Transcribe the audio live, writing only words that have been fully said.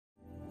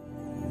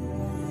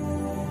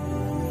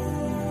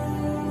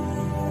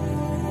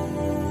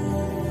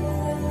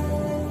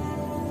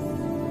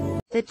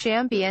The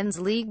Champions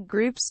League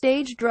group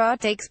stage draw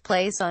takes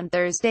place on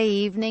Thursday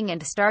evening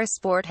and Star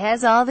Sport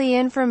has all the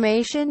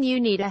information you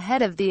need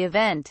ahead of the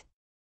event.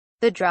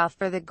 The draw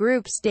for the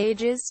group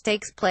stages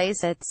takes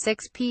place at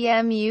 6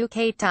 p.m.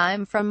 UK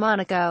time from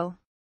Monaco.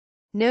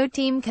 No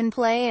team can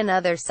play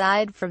another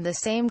side from the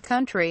same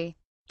country.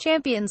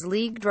 Champions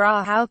League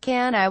draw. How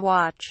can I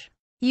watch?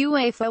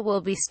 UEFA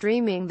will be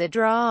streaming the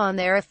draw on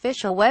their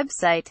official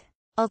website.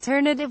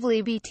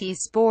 Alternatively, BT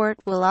Sport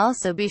will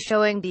also be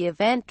showing the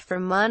event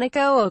from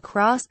Monaco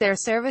across their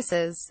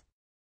services.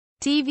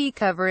 TV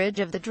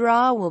coverage of the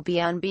draw will be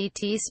on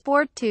BT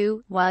Sport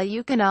 2, while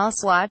you can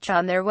also watch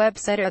on their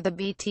website or the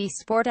BT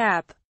Sport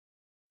app.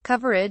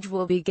 Coverage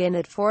will begin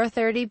at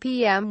 4:30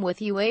 p.m. with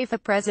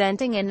UEFA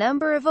presenting a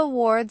number of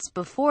awards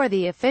before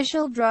the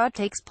official draw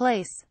takes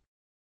place.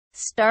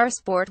 Star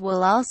Sport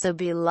will also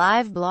be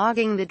live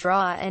blogging the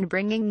draw and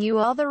bringing you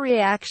all the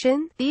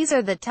reaction. These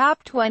are the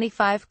top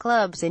 25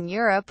 clubs in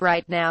Europe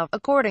right now,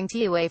 according to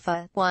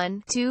UEFA.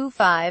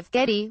 1-2-5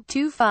 Getty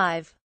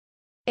 2-5.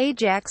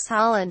 Ajax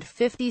Holland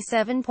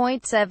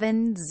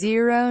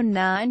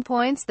 57.709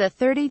 points. The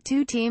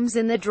 32 teams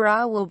in the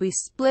draw will be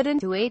split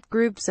into 8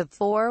 groups of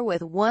 4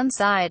 with one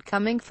side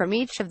coming from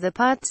each of the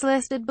pots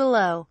listed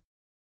below.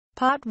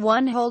 Pot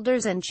 1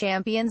 holders and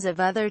champions of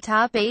other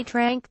top 8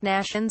 ranked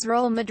nations: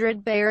 Real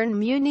Madrid, Bayern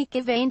Munich,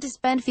 Juventus,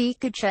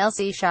 Benfica,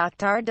 Chelsea,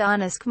 Shakhtar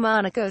Donetsk,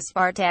 Monaco,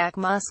 Spartak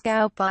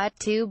Moscow. Pot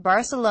 2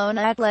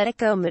 Barcelona,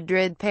 Atletico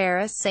Madrid,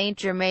 Paris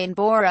Saint-Germain,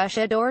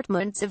 Borussia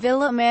Dortmund,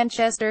 Sevilla,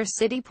 Manchester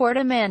City,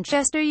 Porto,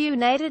 Manchester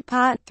United.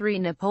 Pot 3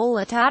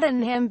 Napoli,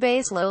 Tottenham,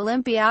 Basel,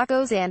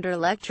 Olympiacos,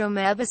 Anderlecht,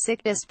 Roma,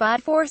 Besiktas.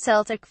 Pot 4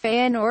 Celtic,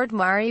 Feyenoord,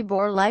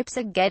 Maribor,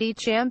 Leipzig. Getty.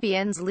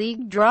 Champions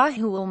League draw.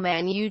 Who will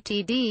Man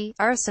Utd,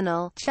 Arsenal,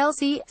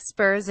 Chelsea,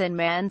 Spurs and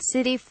Man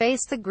City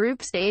face? The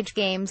group stage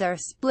games are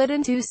split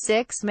into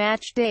 6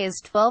 match days: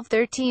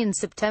 12-13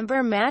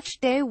 September, match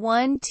day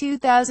 1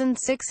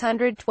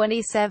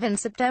 2627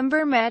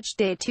 September, match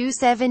day 2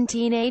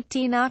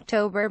 17-18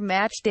 October,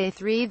 match day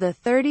 3 the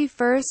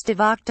 31st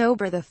of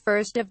October, the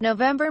 1st of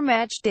November,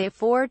 match day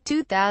 4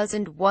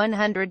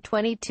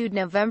 2122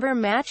 November,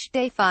 match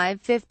day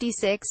 5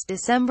 56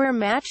 December,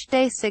 match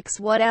day 6.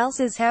 What else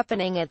is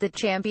happening at the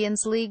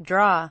Champions League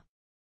draw?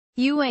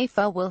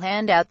 UEFA will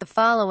hand out the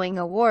following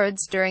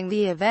awards during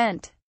the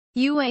event: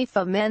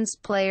 UEFA Men's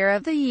Player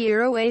of the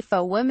Year,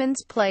 UEFA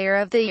Women's Player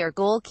of the Year,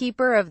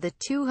 Goalkeeper of the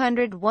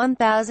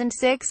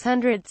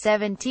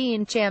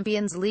 201,617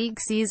 Champions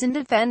League season,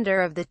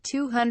 Defender of the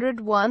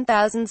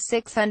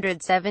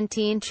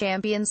 201,617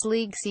 Champions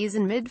League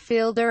season,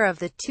 Midfielder of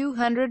the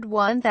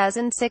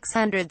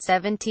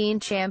 201,617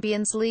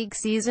 Champions League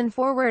season,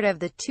 Forward of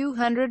the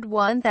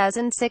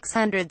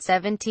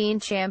 201,617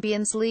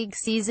 Champions League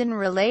season.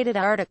 Related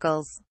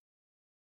articles.